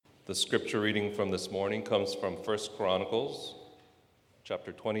The scripture reading from this morning comes from 1 Chronicles,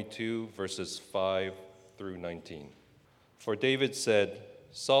 chapter 22, verses 5 through 19. For David said,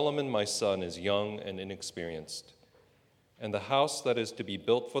 Solomon my son is young and inexperienced, and the house that is to be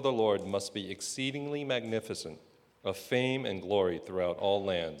built for the Lord must be exceedingly magnificent, of fame and glory throughout all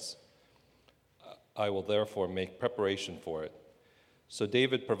lands. I will therefore make preparation for it. So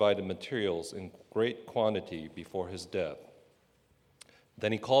David provided materials in great quantity before his death.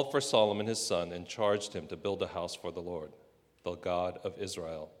 Then he called for Solomon his son and charged him to build a house for the Lord, the God of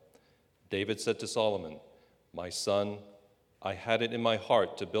Israel. David said to Solomon, My son, I had it in my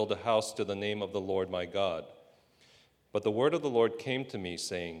heart to build a house to the name of the Lord my God. But the word of the Lord came to me,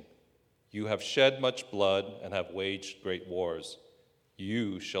 saying, You have shed much blood and have waged great wars.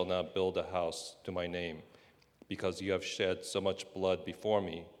 You shall not build a house to my name, because you have shed so much blood before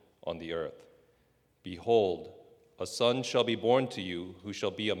me on the earth. Behold, a son shall be born to you who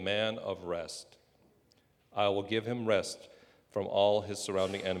shall be a man of rest. I will give him rest from all his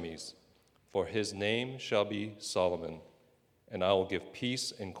surrounding enemies, for his name shall be Solomon, and I will give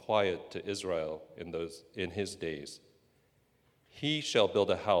peace and quiet to Israel in his days. He shall build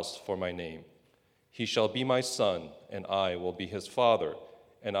a house for my name. He shall be my son, and I will be his father,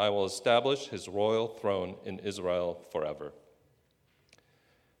 and I will establish his royal throne in Israel forever.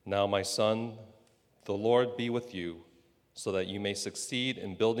 Now, my son, the Lord be with you, so that you may succeed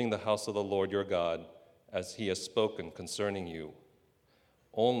in building the house of the Lord your God, as he has spoken concerning you.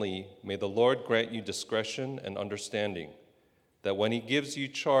 Only may the Lord grant you discretion and understanding, that when he gives you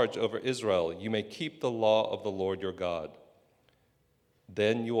charge over Israel, you may keep the law of the Lord your God.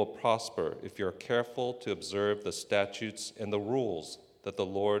 Then you will prosper if you are careful to observe the statutes and the rules that the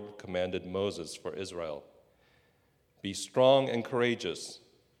Lord commanded Moses for Israel. Be strong and courageous.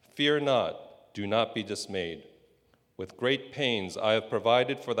 Fear not. Do not be dismayed. With great pains I have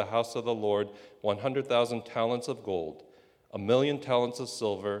provided for the house of the Lord 100,000 talents of gold, 1,000,000 talents of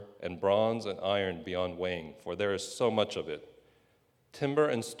silver, and bronze and iron beyond weighing, for there is so much of it. Timber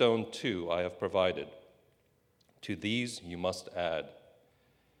and stone too I have provided. To these you must add.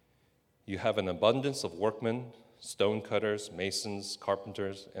 You have an abundance of workmen, stone cutters, masons,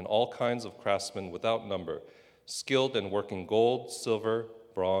 carpenters, and all kinds of craftsmen without number, skilled in working gold, silver,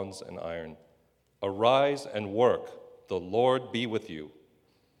 bronze, and iron. Arise and work, the Lord be with you.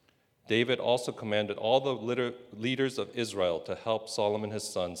 David also commanded all the leaders of Israel to help Solomon his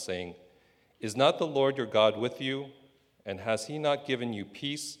son, saying, Is not the Lord your God with you? And has he not given you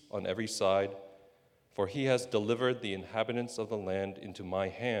peace on every side? For he has delivered the inhabitants of the land into my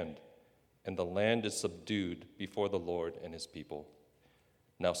hand, and the land is subdued before the Lord and his people.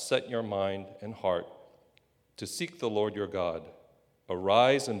 Now set your mind and heart to seek the Lord your God.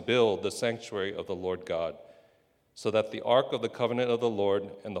 Arise and build the sanctuary of the Lord God, so that the ark of the covenant of the Lord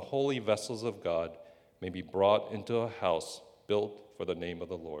and the holy vessels of God may be brought into a house built for the name of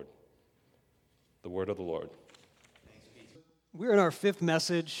the Lord. The word of the Lord. We're in our fifth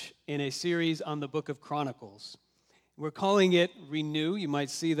message in a series on the book of Chronicles. We're calling it Renew. You might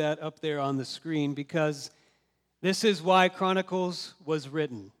see that up there on the screen, because this is why Chronicles was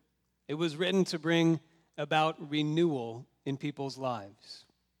written. It was written to bring about renewal in people's lives.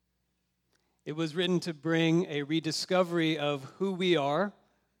 It was written to bring a rediscovery of who we are,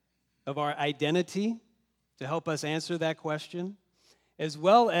 of our identity, to help us answer that question, as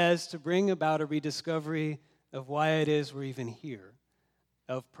well as to bring about a rediscovery of why it is we're even here,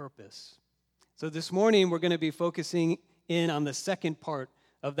 of purpose. So this morning, we're going to be focusing in on the second part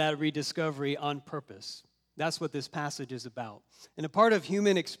of that rediscovery on purpose. That's what this passage is about. And a part of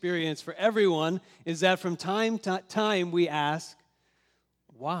human experience for everyone is that from time to time we ask,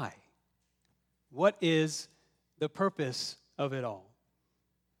 why? What is the purpose of it all?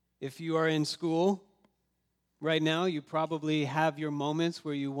 If you are in school right now, you probably have your moments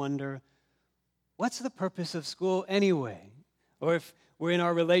where you wonder, what's the purpose of school anyway? Or if we're in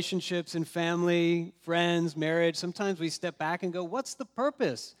our relationships and family, friends, marriage, sometimes we step back and go, what's the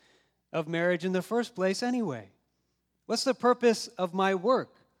purpose of marriage in the first place anyway? What's the purpose of my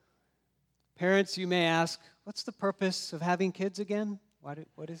work? Parents, you may ask, what's the purpose of having kids again? What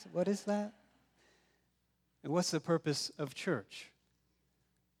is that? And what's the purpose of church?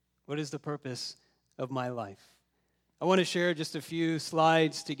 What is the purpose of my life? I want to share just a few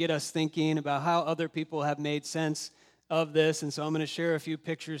slides to get us thinking about how other people have made sense of this. And so I'm going to share a few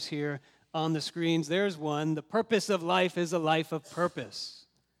pictures here on the screens. There's one. The purpose of life is a life of purpose.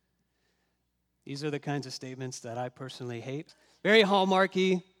 These are the kinds of statements that I personally hate. Very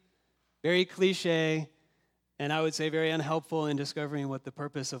hallmarky, very cliche, and I would say very unhelpful in discovering what the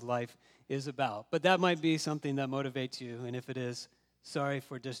purpose of life is about. But that might be something that motivates you, and if it is, Sorry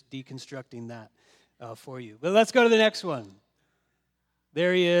for just deconstructing that for you. But let's go to the next one.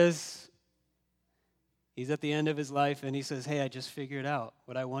 There he is. He's at the end of his life, and he says, hey, I just figured out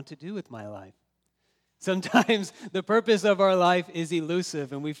what I want to do with my life. Sometimes the purpose of our life is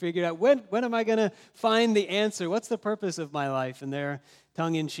elusive, and we figure out, when am I going to find the answer? What's the purpose of my life? And there,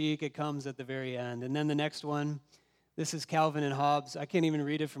 tongue-in-cheek, it comes at the very end. And then the next one, this is Calvin and Hobbes. I can't even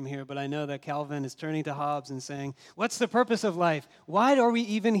read it from here, but I know that Calvin is turning to Hobbes and saying, what's the purpose of life? Why are we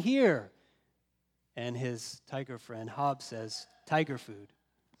even here? And his tiger friend, Hobbes, says, tiger food.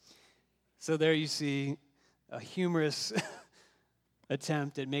 So there you see a humorous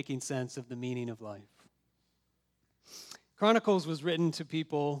attempt at making sense of the meaning of life. Chronicles was written to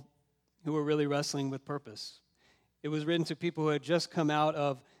people who were really wrestling with purpose. It was written to people who had just come out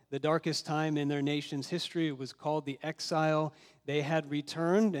of the darkest time in their nation's history. It was called the exile. They had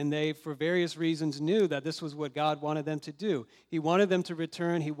returned, and they, for various reasons, knew that this was what God wanted them to do. He wanted them to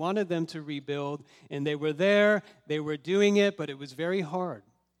return. He wanted them to rebuild, and they were there. They were doing it, but it was very hard.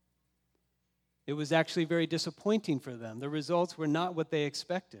 It was actually very disappointing for them. The results were not what they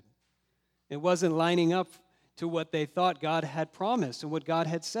expected. It wasn't lining up to what they thought God had promised and what God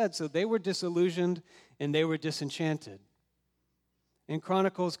had said. So they were disillusioned and they were disenchanted. And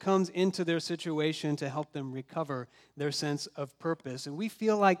Chronicles comes into their situation to help them recover their sense of purpose. And we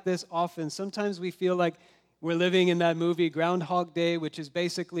feel like this often. Sometimes we feel like we're living in that movie Groundhog Day, which is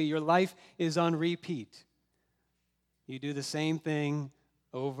basically your life is on repeat. You do the same thing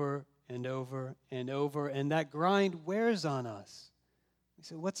over and over and over, and that grind wears on us. We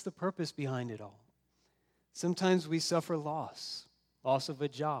say, what's the purpose behind it all? Sometimes we suffer loss of a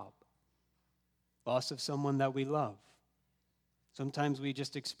job, loss of someone that we love. Sometimes we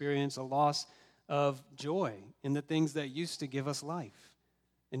just experience a loss of joy in the things that used to give us life.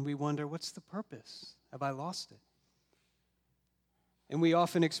 And we wonder, what's the purpose? Have I lost it? And we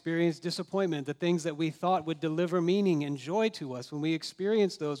often experience disappointment, the things that we thought would deliver meaning and joy to us. When we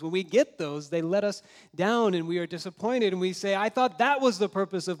experience those, when we get those, they let us down and we are disappointed and we say, I thought that was the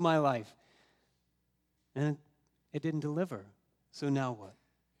purpose of my life. And it didn't deliver. So now what?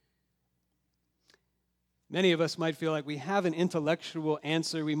 Many of us might feel like we have an intellectual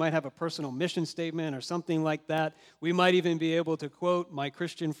answer. We might have a personal mission statement or something like that. We might even be able to quote my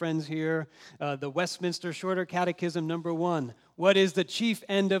Christian friends here, the Westminster Shorter Catechism, number 1. What is the chief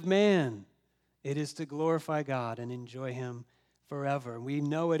end of man? It is to glorify God and enjoy Him forever. We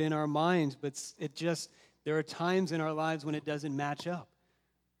know it in our minds, but there are times in our lives when it doesn't match up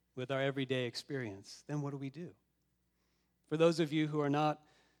with our everyday experience. Then what do? For those of you who are not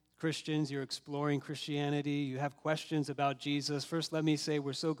Christians, you're exploring Christianity, you have questions about Jesus, first let me say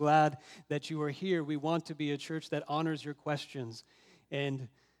we're so glad that you are here. We want to be a church that honors your questions and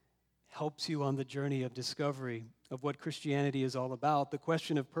helps you on the journey of discovery of what Christianity is all about. The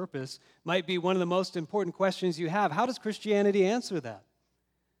question of purpose might be one of the most important questions you have. How does Christianity answer that?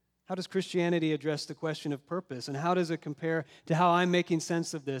 How does Christianity address the question of purpose? And how does it compare to how I'm making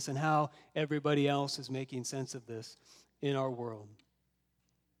sense of this and how everybody else is making sense of this in our world?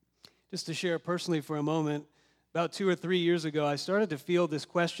 Just to share personally for a moment, about 2 or 3 years ago, I started to feel this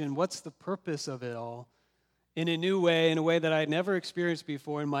question, what's the purpose of it all? In a new way, in a way that I had never experienced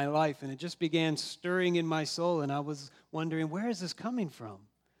before in my life. And it just began stirring in my soul, and I was wondering, where is this coming from?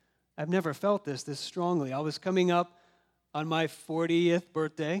 I've never felt this strongly. I was coming up on my 40th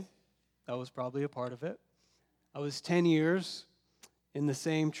birthday. That was probably a part of it. I was 10 years in the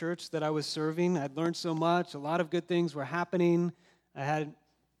same church that I was serving. I'd learned so much. A lot of good things were happening. I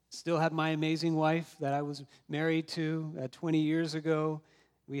still had my amazing wife that I was married to 20 years ago.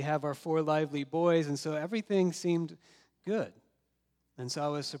 We have our 4 lively boys, and so everything seemed good. And so I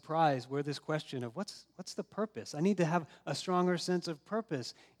was surprised where this question of what's the purpose? I need to have a stronger sense of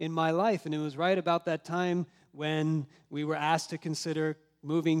purpose in my life. And it was right about that time when we were asked to consider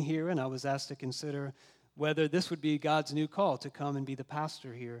moving here, and I was asked to consider whether this would be God's new call to come and be the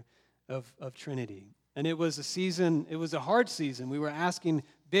pastor here of Trinity. And it was a hard season. We were asking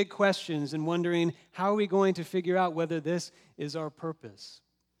big questions and wondering, how are we going to figure out whether this is our purpose?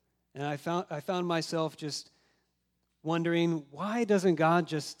 And I found myself just wondering, why doesn't God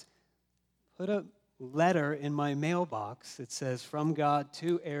just put a letter in my mailbox that says, from God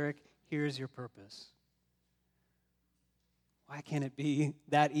to Eric, here's your purpose? Why can't it be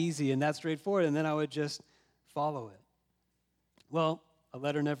that easy and that straightforward? And then I would just follow it. Well, a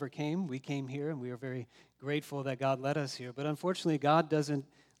letter never came. We came here, and we are very grateful that God led us here. But unfortunately, God doesn't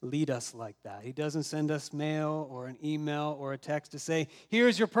lead us like that. He doesn't send us mail or an email or a text to say,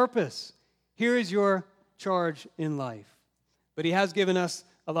 here's your purpose. Here is your charge in life. But He has given us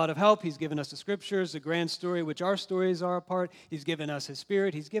a a lot of help. He's given us the scriptures, the grand story, which our stories are a part. He's given us his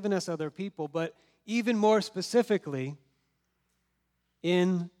Spirit. He's given us other people. But even more specifically,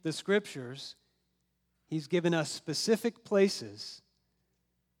 in the scriptures, he's given us specific places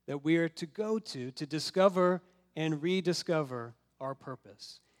that we are to go to discover and rediscover our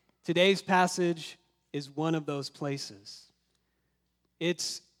purpose. Today's passage is one of those places.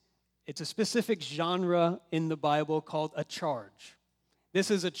 It's a specific genre in the Bible called a charge. This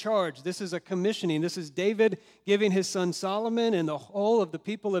is a charge. This is a commissioning. This is David giving his son Solomon and the whole of the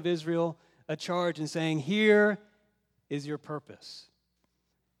people of Israel a charge and saying, here is your purpose.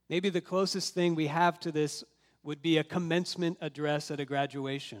 Maybe the closest thing we have to this would be a commencement address at a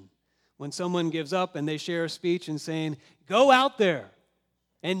graduation. When someone gives up and they share a speech and saying, go out there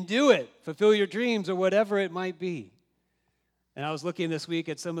and do it, fulfill your dreams or whatever it might be. And I was looking this week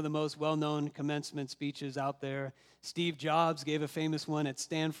at some of the most well-known commencement speeches out there. Steve Jobs gave a famous one at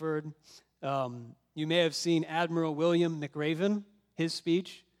Stanford. You may have seen Admiral William McRaven, his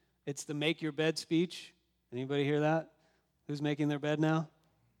speech. It's the Make Your Bed speech. Anybody hear that? Who's making their bed now?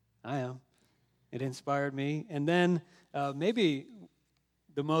 I am. It inspired me. And then maybe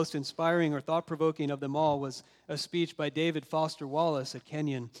the most inspiring or thought-provoking of them all was a speech by David Foster Wallace at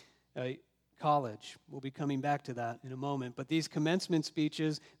Kenyon College. We'll be coming back to that in a moment. But these commencement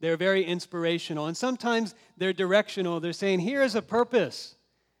speeches, they're very inspirational. And sometimes they're directional. They're saying, here's a purpose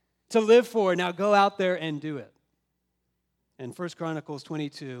to live for. Now go out there and do it. And 1 Chronicles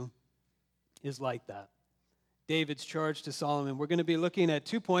 22 is like that. David's charge to Solomon. We're going to be looking at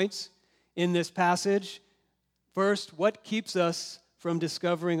 2 points in this passage. First, what keeps us from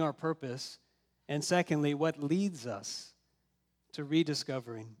discovering our purpose? And secondly, what leads us to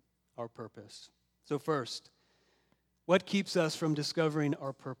rediscovering our purpose? So first, what keeps us from discovering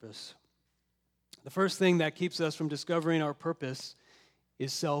our purpose? The first thing that keeps us from discovering our purpose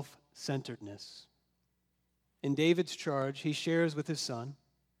is self-centeredness. In David's charge, he shares with his son,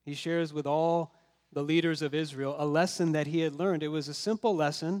 he shares with all the leaders of Israel a lesson that he had learned. It was a simple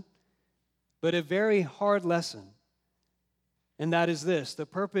lesson, but a very hard lesson. And that is this: the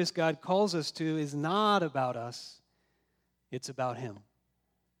purpose God calls us to is not about us, it's about him.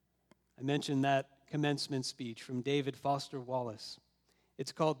 I mentioned that commencement speech from David Foster Wallace.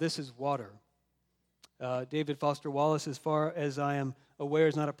 It's called This is Water. David Foster Wallace, as far as I am aware,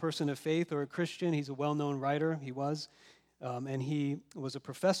 is not a person of faith or a Christian. He's a well-known writer. He was. And he was a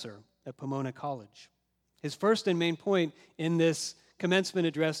professor at Pomona College. His first and main point in this commencement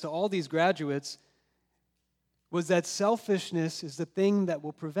address to all these graduates was that selfishness is the thing that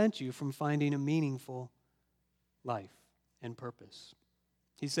will prevent you from finding a meaningful life and purpose.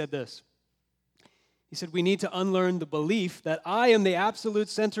 He said this. He said, we need to unlearn the belief that I am the absolute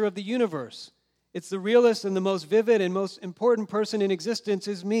center of the universe. It's the realest and the most vivid and most important person in existence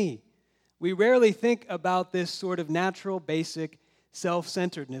is me. We rarely think about this sort of natural, basic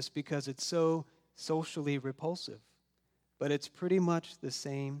self-centeredness because it's so socially repulsive. But it's pretty much the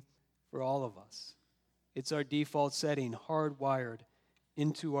same for all of us. It's our default setting, hardwired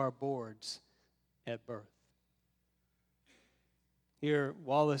into our boards at birth. Here,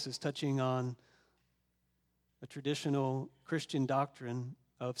 Wallace is touching on a traditional Christian doctrine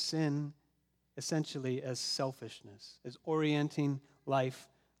of sin essentially as selfishness, as orienting life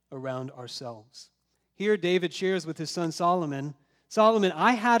around ourselves. Here, David shares with his son Solomon,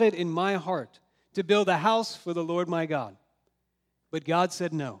 I had it in my heart to build a house for the Lord my God, but God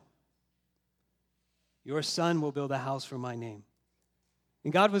said no. Your son will build a house for my name.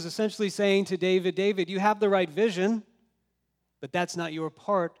 And God was essentially saying to David, you have the right vision, but that's not your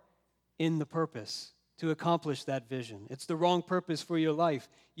part in the purpose to accomplish that vision. It's the wrong purpose for your life.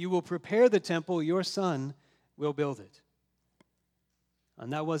 You will prepare the temple, your son will build it.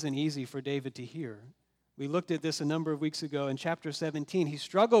 And that wasn't easy for David to hear. We looked at this a number of weeks ago in chapter 17. He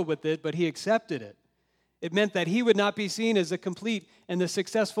struggled with it, but he accepted it. It meant that he would not be seen as the complete and the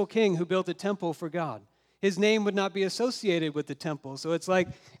successful king who built a temple for God. His name would not be associated with the temple. So it's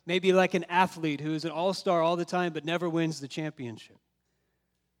maybe like an athlete who is an all-star all the time but never wins the championship.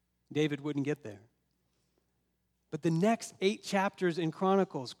 David wouldn't get there. But the next 8 chapters in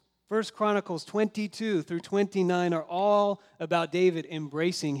Chronicles, 1 Chronicles 22 through 29, are all about David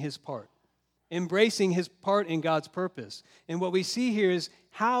embracing his part in God's purpose. And what we see here is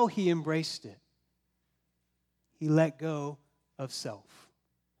how he embraced it. He let go of self.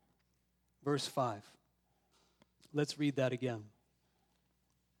 Verse 5. Let's read that again.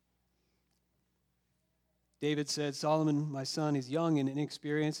 David said, Solomon, my son, is young and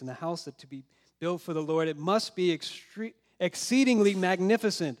inexperienced, and the house that to be built for the Lord, it must be exceedingly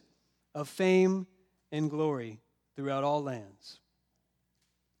magnificent, of fame and glory throughout all lands.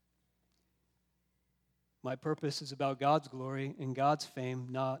 My purpose is about God's glory and God's fame,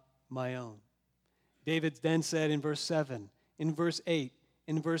 not my own. David then said in verse 7, in verse 8,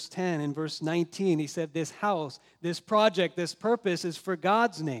 in verse 10, in verse 19, he said, this house, this project, this purpose is for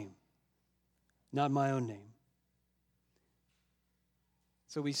God's name, not my own name.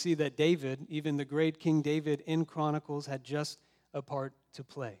 So we see that David, even the great King David in Chronicles, had just a part to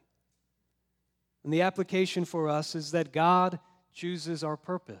play. And the application for us is that God chooses our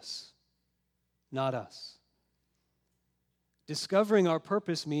purpose, not us. Discovering our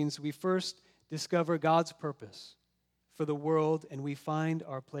purpose means we first discover God's purpose for the world, and we find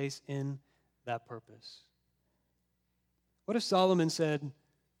our place in that purpose. What if Solomon said,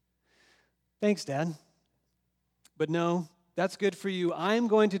 thanks, Dad, but no, that's good for you. I'm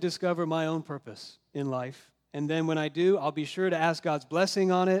going to discover my own purpose in life, and then when I do, I'll be sure to ask God's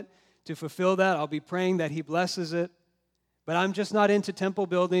blessing on it. To fulfill that, I'll be praying that He blesses it. But I'm just not into temple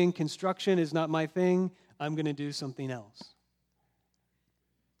building. Construction is not my thing. I'm going to do something else.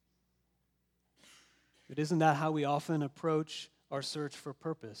 But isn't that how we often approach our search for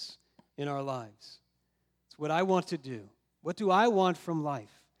purpose in our lives? It's what I want to do. What do I want from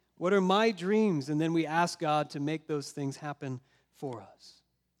life? What are my dreams? And then we ask God to make those things happen for us.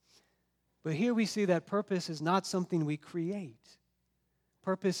 But here we see that purpose is not something we create.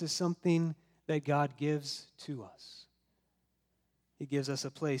 Purpose is something that God gives to us. He gives us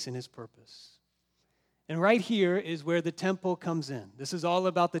a place in His purpose. And right here is where the temple comes in. This is all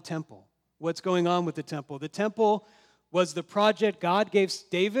about the temple. What's going on with the temple? The temple was the project God gave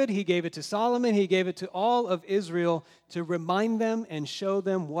David. He gave it to Solomon. He gave it to all of Israel to remind them and show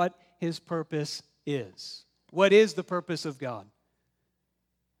them what His purpose is. What is the purpose of God?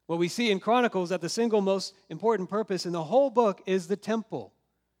 Well, we see in Chronicles that the single most important purpose in the whole book is the temple.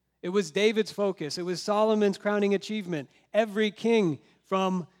 It was David's focus. It was Solomon's crowning achievement. Every king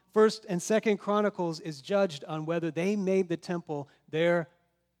from 1st and 2nd Chronicles is judged on whether they made the temple their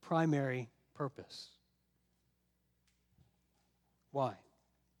primary purpose. Why?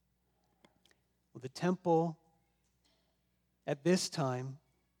 Well, the temple at this time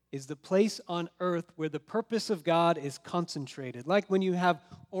is the place on earth where the purpose of God is concentrated. Like when you have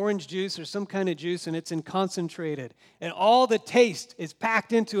orange juice or some kind of juice and it's concentrated, and all the taste is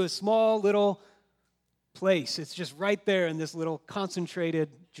packed into a small little place. It's just right there in this little concentrated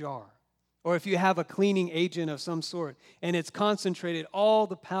jar. Or if you have a cleaning agent of some sort and it's concentrated, all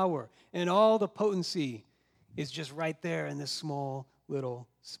the power and all the potency is just right there in this small little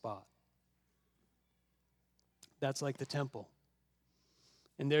spot. That's like the temple.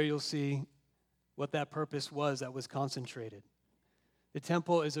 And there you'll see what that purpose was that was concentrated. The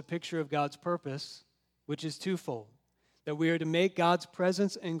temple is a picture of God's purpose, which is twofold. That we are to make God's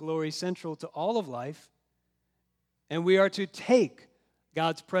presence and glory central to all of life, and we are to take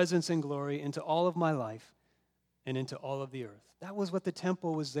God's presence and glory into all of my life and into all of the earth. That was what the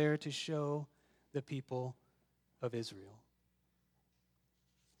temple was there to show the people of Israel.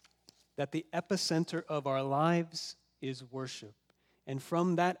 That the epicenter of our lives is worship. And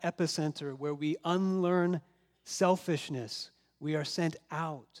from that epicenter where we unlearn selfishness, we are sent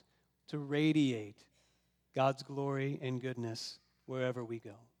out to radiate God's glory and goodness wherever we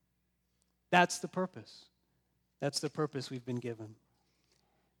go. That's the purpose. That's the purpose we've been given.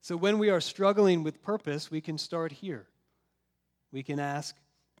 So when we are struggling with purpose, we can start here. We can ask,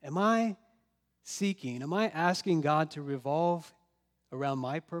 am I asking God to revolve around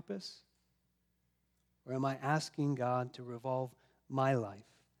my purpose? Or am I asking God to revolve my life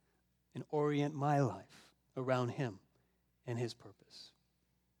and orient my life around Him and His purpose?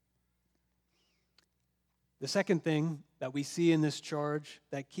 The second thing that we see in this charge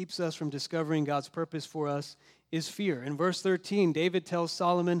that keeps us from discovering God's purpose for us is fear. In verse 13, David tells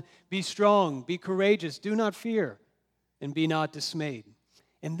Solomon, be strong, be courageous, do not fear, and be not dismayed.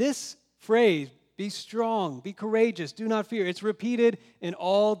 And this phrase, be strong, be courageous, do not fear, it's repeated in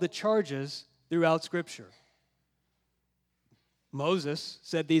all the charges throughout Scripture. Moses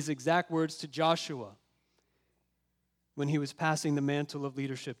said these exact words to Joshua when he was passing the mantle of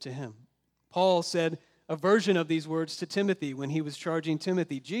leadership to him. Paul said a version of these words to Timothy when he was charging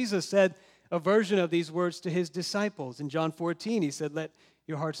Timothy. Jesus said a version of these words to his disciples. In John 14, he said, let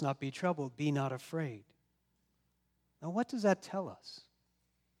your hearts not be troubled, be not afraid. Now, what does that tell us?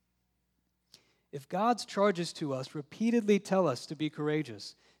 If God's charges to us repeatedly tell us to be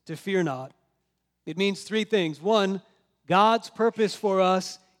courageous, to fear not, it means three things. One, God's purpose for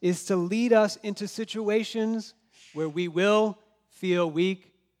us is to lead us into situations where we will feel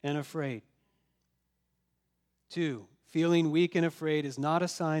weak and afraid. Two, feeling weak and afraid is not a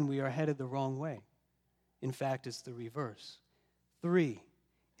sign we are headed the wrong way. In fact, it's the reverse. Three,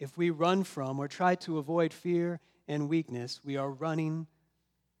 if we run from or try to avoid fear and weakness, we are running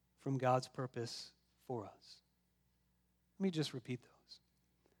from God's purpose for us. Let me just repeat those.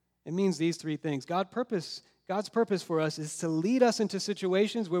 It means these three things. God's purpose for us is to lead us into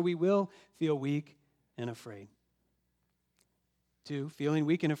situations where we will feel weak and afraid. 2, feeling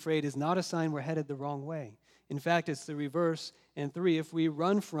weak and afraid is not a sign we're headed the wrong way. In fact, it's the reverse. And 3, if we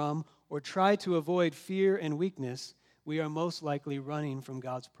run from or try to avoid fear and weakness, we are most likely running from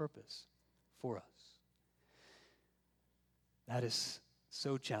God's purpose for us. That is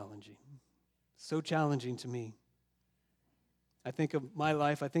so challenging to me. I think of my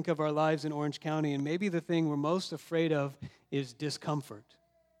life, I think of our lives in Orange County, and maybe the thing we're most afraid of is discomfort.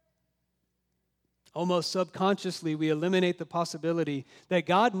 Almost subconsciously, we eliminate the possibility that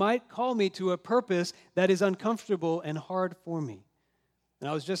God might call me to a purpose that is uncomfortable and hard for me. And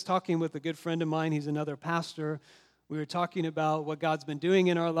I was just talking with a good friend of mine, he's another pastor. We were talking about what God's been doing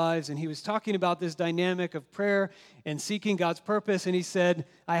in our lives, and he was talking about this dynamic of prayer and seeking God's purpose, and he said,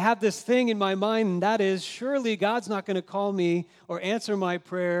 I have this thing in my mind, and that is, surely God's not going to call me or answer my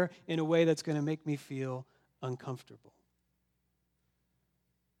prayer in a way that's going to make me feel uncomfortable.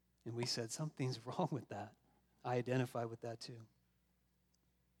 And we said, something's wrong with that. I identify with that too.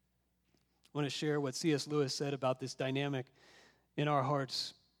 I want to share what C.S. Lewis said about this dynamic in our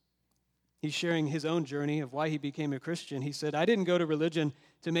hearts. He's sharing his own journey of why he became a Christian. He said, I didn't go to religion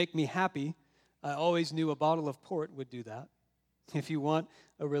to make me happy. I always knew a bottle of port would do that. If you want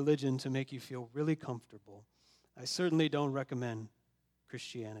a religion to make you feel really comfortable, I certainly don't recommend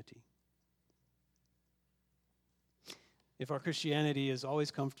Christianity. If our Christianity is always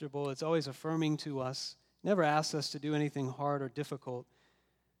comfortable, it's always affirming to us, never asks us to do anything hard or difficult,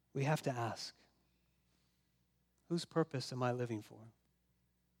 we have to ask, whose purpose am I living for?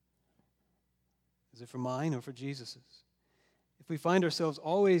 Is it for mine or for Jesus's? If we find ourselves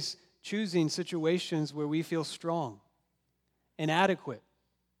always choosing situations where we feel strong and adequate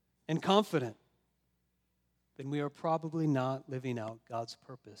and confident, then we are probably not living out God's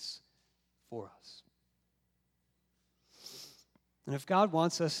purpose for us. And if God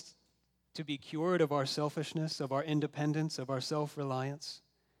wants us to be cured of our selfishness, of our independence, of our self-reliance,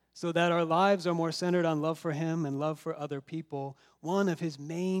 so that our lives are more centered on love for Him and love for other people, one of His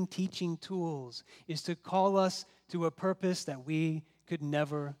main teaching tools is to call us to a purpose that we could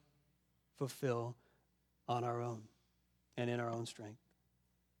never fulfill on our own and in our own strength.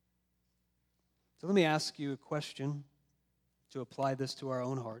 So let me ask you a question to apply this to our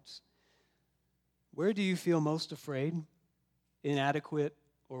own hearts. Where do you feel most afraid, inadequate,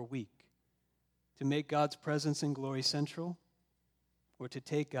 or weak? To make God's presence and glory central, or to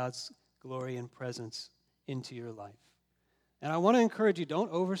take God's glory and presence into your life? And I want to encourage you,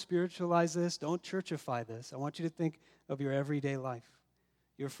 don't over-spiritualize this, don't churchify this. I want you to think of your everyday life,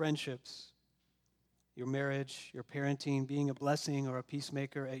 your friendships, your marriage, your parenting, being a blessing or a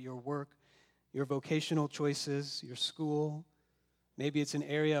peacemaker at your work, your vocational choices, your school. Maybe it's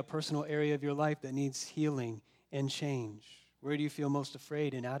a personal area of your life that needs healing and change. Where do you feel most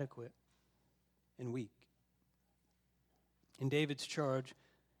afraid, inadequate, and weak? In David's charge,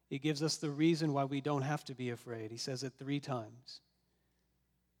 he gives us the reason why we don't have to be afraid. He says it 3 times.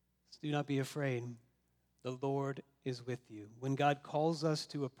 Do not be afraid. The Lord is with you. When God calls us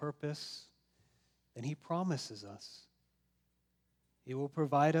to a purpose, then He promises us. He will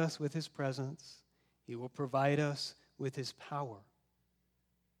provide us with His presence. He will provide us with His power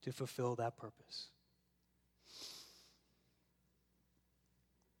to fulfill that purpose.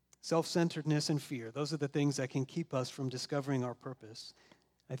 Self-centeredness and fear, those are the things that can keep us from discovering our purpose.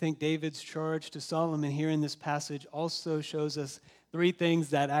 I think David's charge to Solomon here in this passage also shows us 3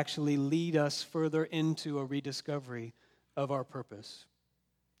 things that actually lead us further into a rediscovery of our purpose.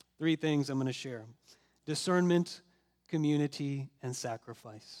 3 things I'm going to share: discernment, community, and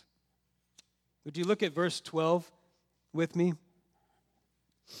sacrifice. Would you look at verse 12 with me?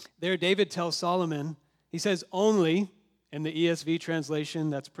 There, David tells Solomon, he says, only. In the ESV translation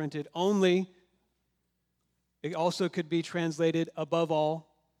that's printed, only, it also could be translated above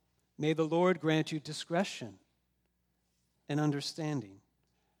all, may the Lord grant you discretion and understanding,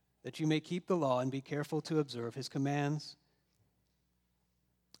 that you may keep the law and be careful to observe His commands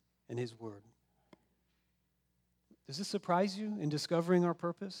and His word. Does this surprise you in discovering our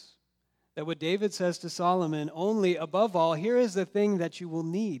purpose? That what David says to Solomon, only above all, here is the thing that you will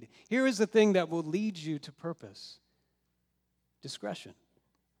need. Here is the thing that will lead you to purpose. Discretion,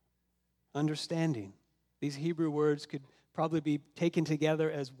 understanding. These Hebrew words could probably be taken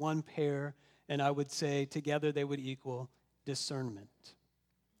together as one pair, and I would say together they would equal discernment.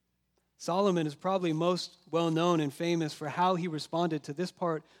 Solomon is probably most well known and famous for how he responded to this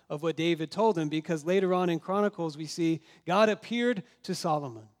part of what David told him, because later on in Chronicles we see God appeared to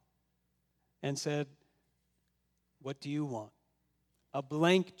Solomon and said, "What do you want? A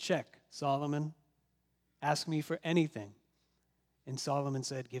blank check, Solomon. Ask me for anything." And Solomon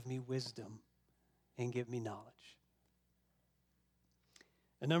said, "Give me wisdom and give me knowledge."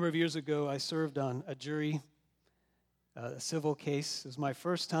 A number of years ago, I served on a jury, a civil case. It was my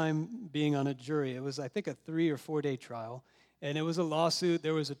first time being on a jury. It was, I think, a 3 or 4 day trial. And it was a lawsuit.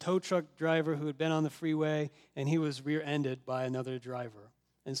 There was a tow truck driver who had been on the freeway, and he was rear-ended by another driver.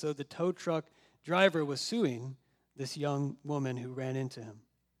 And so the tow truck driver was suing this young woman who ran into him.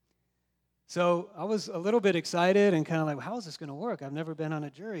 So I was a little bit excited and kind of like, how is this going to work? I've never been on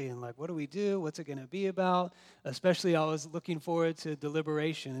a jury. And like, what do we do? What's it going to be about? Especially I was looking forward to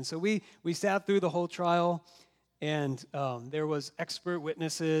deliberation. And so we sat through the whole trial, and there was expert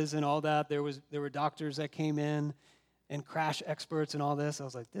witnesses and all that. There were doctors that came in and crash experts and all this. I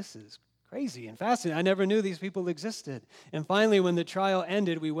was like, this is crazy and fascinating. I never knew these people existed. And finally, when the trial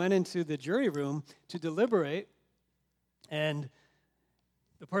ended, we went into the jury room to deliberate, and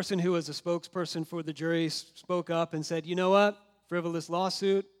the person who was a spokesperson for the jury spoke up and said, "You know what? Frivolous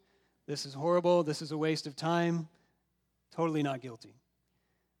lawsuit. This is horrible. This is a waste of time. Totally not guilty."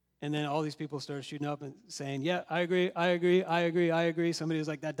 And then all these people started shooting up and saying, "Yeah, I agree, I agree, I agree, I agree." Somebody was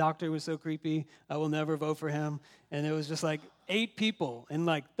like, "That doctor was so creepy. I will never vote for him." And it was just like 8 people in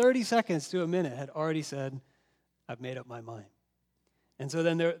like 30 seconds to a minute had already said, "I've made up my mind." And so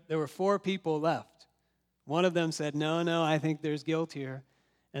then there were 4 people left. One of them said, no, I think there's guilt here.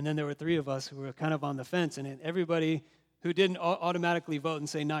 And then there were 3 of us who were kind of on the fence. And everybody who didn't automatically vote and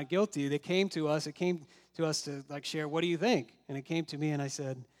say not guilty, they came to us. It came to us to like share, "What do you think?" And it came to me, and I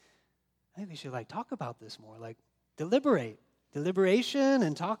said, "I think we should like talk about this more, like deliberation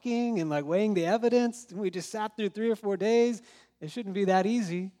and talking and like weighing the evidence. We just sat through 3 or 4 days. It shouldn't be that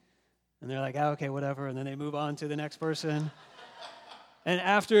easy." And they're like, "Okay, whatever." And then they move on to the next person. And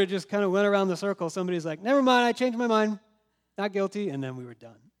after it just kind of went around the circle, somebody's like, "Never mind, I changed my mind. Not guilty." And then we were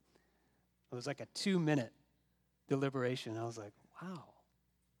done. It was like a 2-minute deliberation. I was like, wow.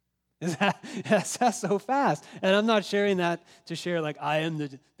 That's so fast. And I'm not sharing that to share like I am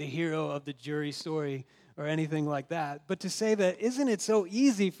the hero of the jury story or anything like that, but to say that isn't it so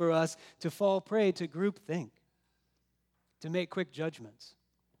easy for us to fall prey to groupthink, to make quick judgments,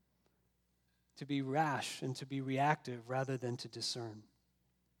 to be rash and to be reactive rather than to discern.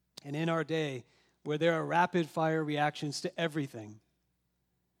 And in our day, where there are rapid-fire reactions to everything,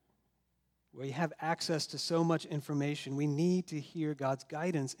 where you have access to so much information, we need to hear God's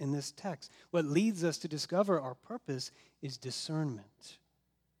guidance in this text. What leads us to discover our purpose is discernment.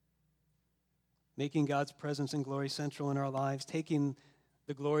 Making God's presence and glory central in our lives, taking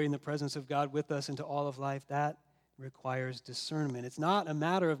the glory and the presence of God with us into all of life, that requires discernment. It's not a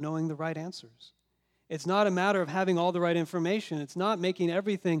matter of knowing the right answers. It's not a matter of having all the right information. It's not making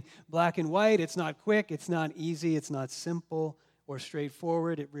everything black and white. It's not quick. It's not easy. It's not simple or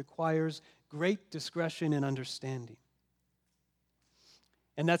straightforward. It requires great discretion and understanding.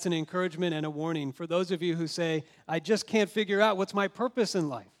 And that's an encouragement and a warning for those of you who say, "I just can't figure out what's my purpose in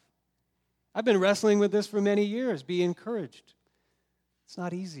life. I've been wrestling with this for many years." Be encouraged. It's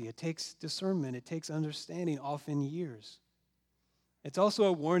not easy. It takes discernment. It takes understanding, often years. It's also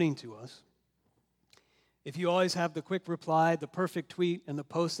a warning to us. If you always have the quick reply, the perfect tweet, and the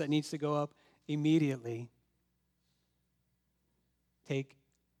post that needs to go up immediately, take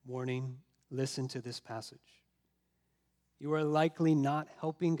warning. Listen to this passage. You are likely not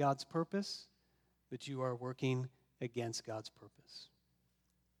helping God's purpose, but you are working against God's purpose.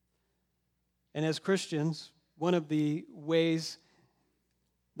 And as Christians, one of the ways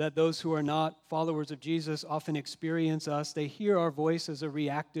that those who are not followers of Jesus often experience us, they hear our voice as a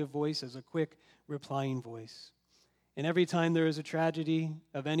reactive voice, as a quick replying voice. And every time there is a tragedy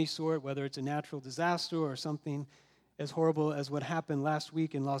of any sort, whether it's a natural disaster or something as horrible as what happened last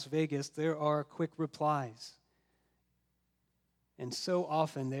week in Las Vegas, there are quick replies. And so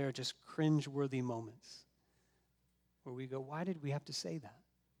often they are just cringe-worthy moments where we go, why did we have to say that?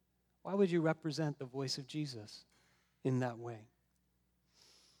 Why would you represent the voice of Jesus in that way?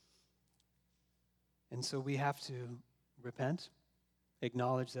 And so we have to repent,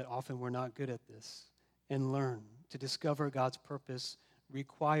 acknowledge that often we're not good at this, and learn to discover God's purpose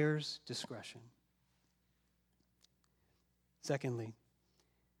requires discretion. Secondly,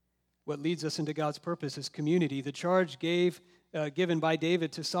 what leads us into God's purpose is community. The charge given by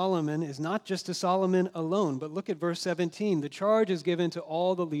David to Solomon is not just to Solomon alone, but look at verse 17. The charge is given to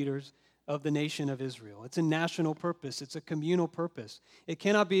all the leaders of the nation of Israel. It's a national purpose. It's a communal purpose. It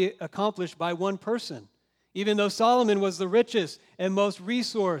cannot be accomplished by one person. Even though Solomon was the richest and most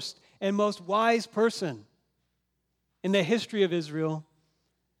resourced and most wise person in the history of Israel,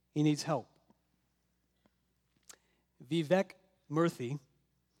 he needs help. Vivek Murthy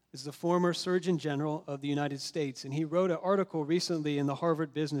is the former Surgeon General of the United States, and he wrote an article recently in the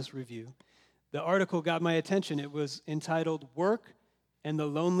Harvard Business Review. The article got my attention. It was entitled "Work and the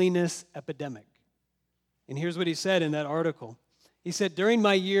Loneliness Epidemic." And here's what he said in that article. He said, "During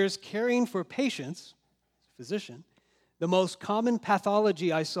my years caring for patients, physician, the most common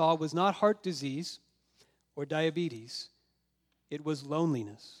pathology I saw was not heart disease or diabetes. It was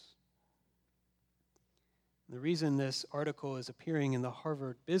loneliness." The reason this article is appearing in the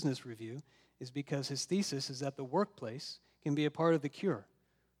Harvard Business Review is because his thesis is that the workplace can be a part of the cure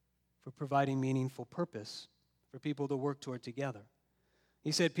for providing meaningful purpose for people to work toward together.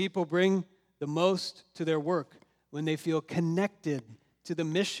 He said people bring the most to their work when they feel connected to the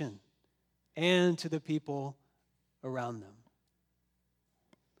mission and to the people around them.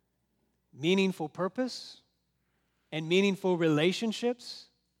 Meaningful purpose and meaningful relationships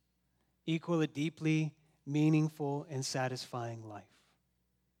equal a deeply meaningful and satisfying life.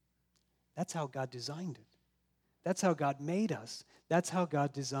 That's how God designed it. That's how God made us. That's how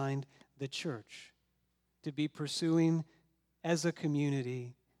God designed the church, to be pursuing as a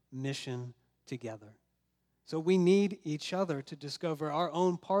community mission together. So we need each other to discover our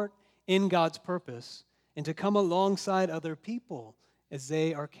own part in God's purpose and to come alongside other people as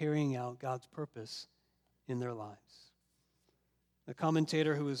they are carrying out God's purpose in their lives. A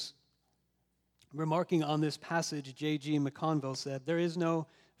commentator who was remarking on this passage, J.G. McConville, said, "There is no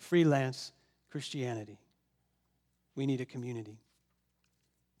freelance Christianity. We need a community."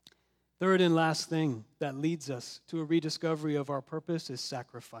 Third and last thing that leads us to a rediscovery of our purpose is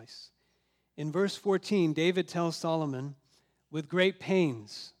sacrifice. In verse 14, David tells Solomon, "With great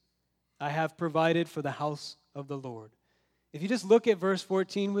pains I have provided for the house of the Lord." If you just look at verse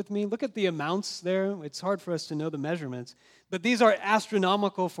 14 with me, look at the amounts there. It's hard for us to know the measurements, but these are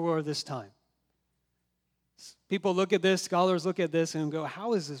astronomical for this time. People look at this, scholars look at this and go,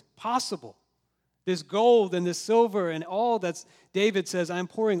 how is this possible? This gold and this silver and all that's, David says, I'm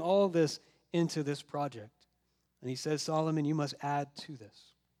pouring all this into this project. And he says, Solomon, you must add to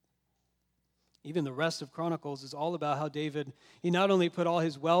this. Even the rest of Chronicles is all about how David, he not only put all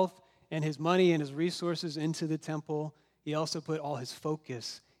his wealth and his money and his resources into the temple, he also put all his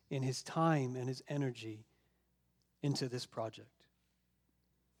focus and his time and his energy into this project.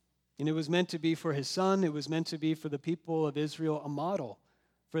 And it was meant to be for his son. It was meant to be for the people of Israel, a model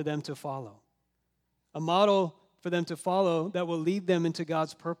for them to follow. A model for them to follow that will lead them into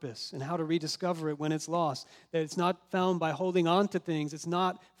God's purpose and how to rediscover it when it's lost. That it's not found by holding on to things. It's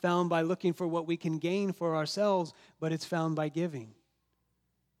not found by looking for what we can gain for ourselves, but it's found by giving.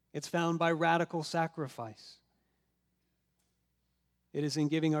 It's found by radical sacrifice. It is in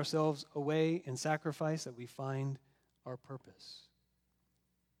giving ourselves away in sacrifice that we find our purpose.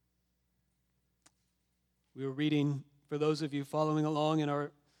 We were reading, for those of you following along in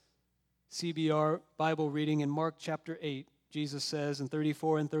our CBR Bible reading in Mark chapter 8, Jesus says in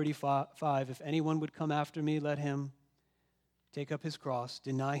 34 and 35, if anyone would come after me, let him take up his cross,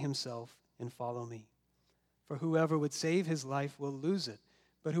 deny himself, and follow me. For whoever would save his life will lose it.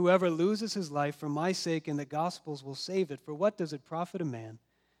 But whoever loses his life for my sake and the gospel's will save it. For what does it profit a man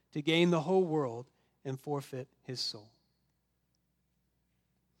to gain the whole world and forfeit his soul?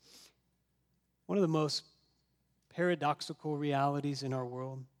 One of the most paradoxical realities in our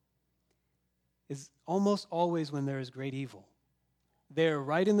world is almost always when there is great evil. There,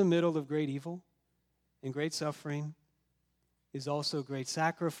 right in the middle of great evil and great suffering, is also great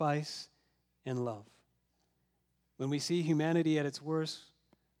sacrifice and love. When we see humanity at its worst,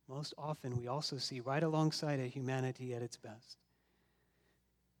 most often we also see right alongside it humanity at its best.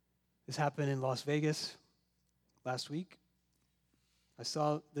 This happened in Las Vegas last week. I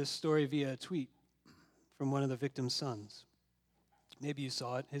saw this story via a tweet from one of the victim's sons. Maybe you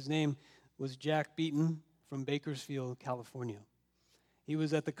saw it. His name was Jack Beaton from Bakersfield, California. He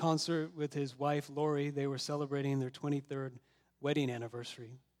was at the concert with his wife, Lori. They were celebrating their 23rd wedding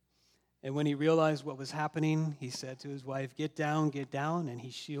anniversary. And when he realized what was happening, he said to his wife, get down, and he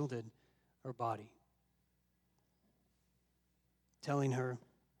shielded her body, telling her,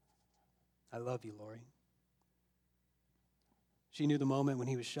 I love you, Lori. She knew the moment when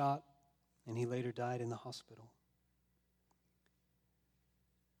he was shot, and he later died in the hospital.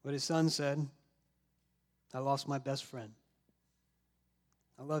 But his son said, I lost my best friend.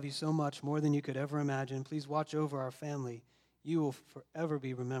 I love you so much, more than you could ever imagine. Please watch over our family. You will forever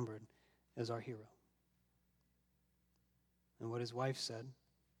be remembered as our hero. And what his wife said,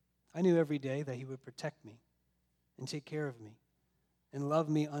 I knew every day that he would protect me and take care of me and love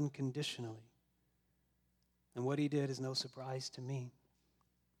me unconditionally. And what he did is no surprise to me,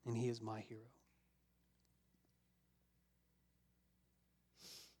 and he is my hero.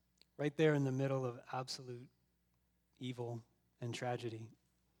 Right there in the middle of absolute evil and tragedy,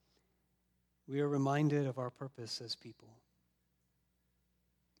 we are reminded of our purpose as people.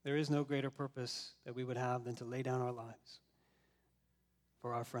 There is no greater purpose that we would have than to lay down our lives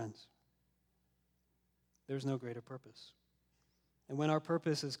for our friends. There's no greater purpose. And when our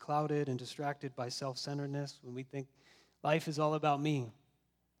purpose is clouded and distracted by self-centeredness, when we think life is all about me,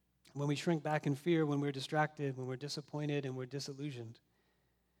 when we shrink back in fear, when we're distracted, when we're disappointed and we're disillusioned,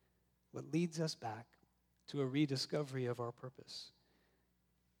 what leads us back to a rediscovery of our purpose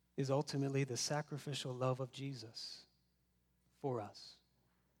is ultimately the sacrificial love of Jesus for us.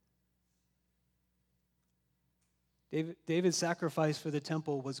 David's sacrifice for the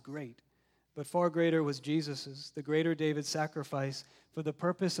temple was great, but far greater was Jesus's, the greater David's sacrifice for the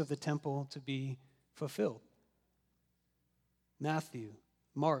purpose of the temple to be fulfilled. Matthew,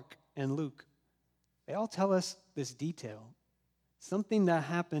 Mark, and Luke, they all tell us this detail, something that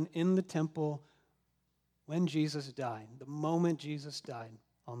happened in the temple when Jesus died, the moment Jesus died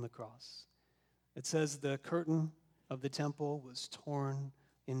on the cross. It says the curtain of the temple was torn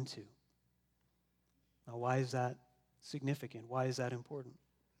in two. Now, why is that significant? Why is that important?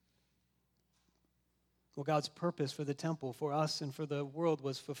 Well, God's purpose for the temple, for us and for the world,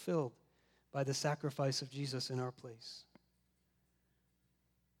 was fulfilled by the sacrifice of Jesus in our place.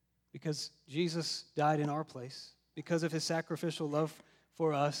 Because Jesus died in our place, because of his sacrificial love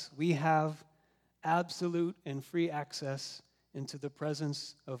for us, we have absolute and free access into the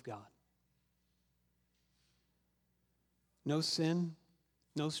presence of God. No sin,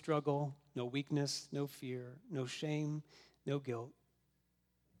 no struggle, no weakness, no fear, no shame, no guilt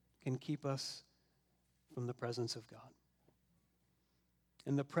can keep us from the presence of God.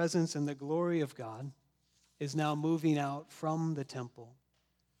 And the presence and the glory of God is now moving out from the temple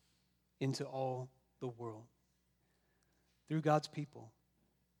into all the world through God's people,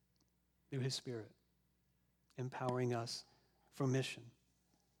 through his Spirit, empowering us for mission.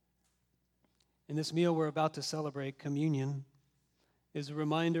 In this meal we're about to celebrate, communion is a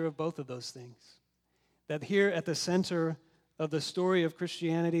reminder of both of those things. That here at the center of the story of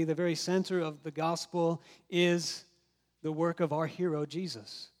Christianity, the very center of the gospel, is the work of our hero,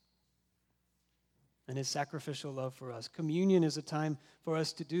 Jesus, and his sacrificial love for us. Communion is a time for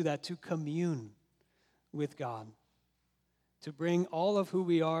us to do that, to commune with God, to bring all of who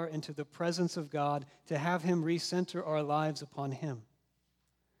we are into the presence of God, to have him recenter our lives upon him.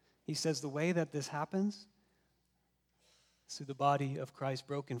 He says the way that this happens is through the body of Christ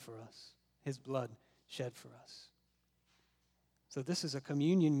broken for us, his blood shed for us. So this is a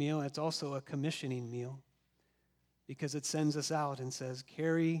communion meal. It's also a commissioning meal because it sends us out and says,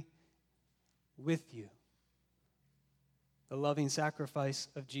 carry with you the loving sacrifice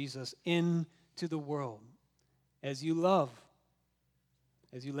of Jesus into the world as you love,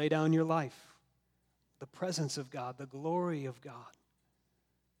 as you lay down your life, the presence of God, the glory of God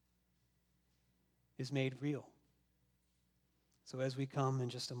is made real. So as we come in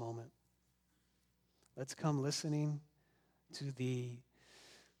just a moment, let's come listening to the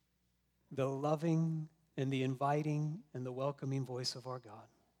loving and the inviting and the welcoming voice of our God.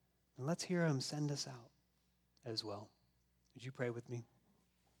 And let's hear him send us out as well. Would you pray with me?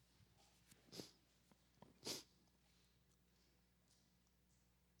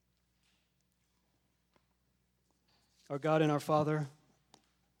 Our God and our Father,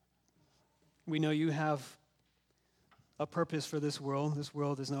 we know you have a purpose for this world. This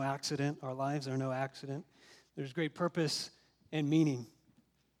world is no accident. Our lives are no accident. There's great purpose and meaning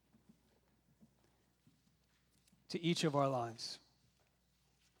to each of our lives.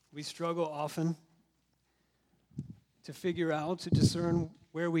 We struggle often to figure out, to discern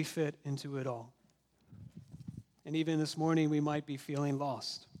where we fit into it all. And even this morning, we might be feeling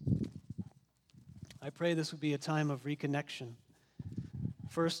lost. I pray this would be a time of reconnection.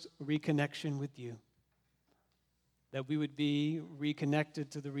 First, reconnection with you. That we would be reconnected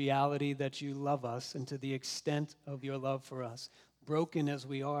to the reality that you love us and to the extent of your love for us. Broken as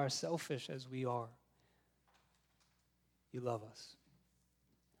we are, selfish as we are, you love us.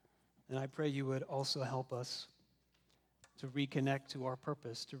 And I pray you would also help us to reconnect to our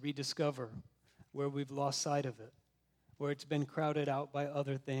purpose, to rediscover where we've lost sight of it, where it's been crowded out by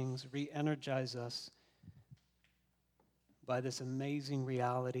other things. Re-energize us by this amazing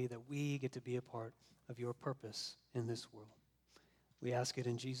reality that we get to be a part of your purpose in this world. We ask it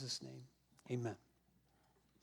in Jesus' name. Amen.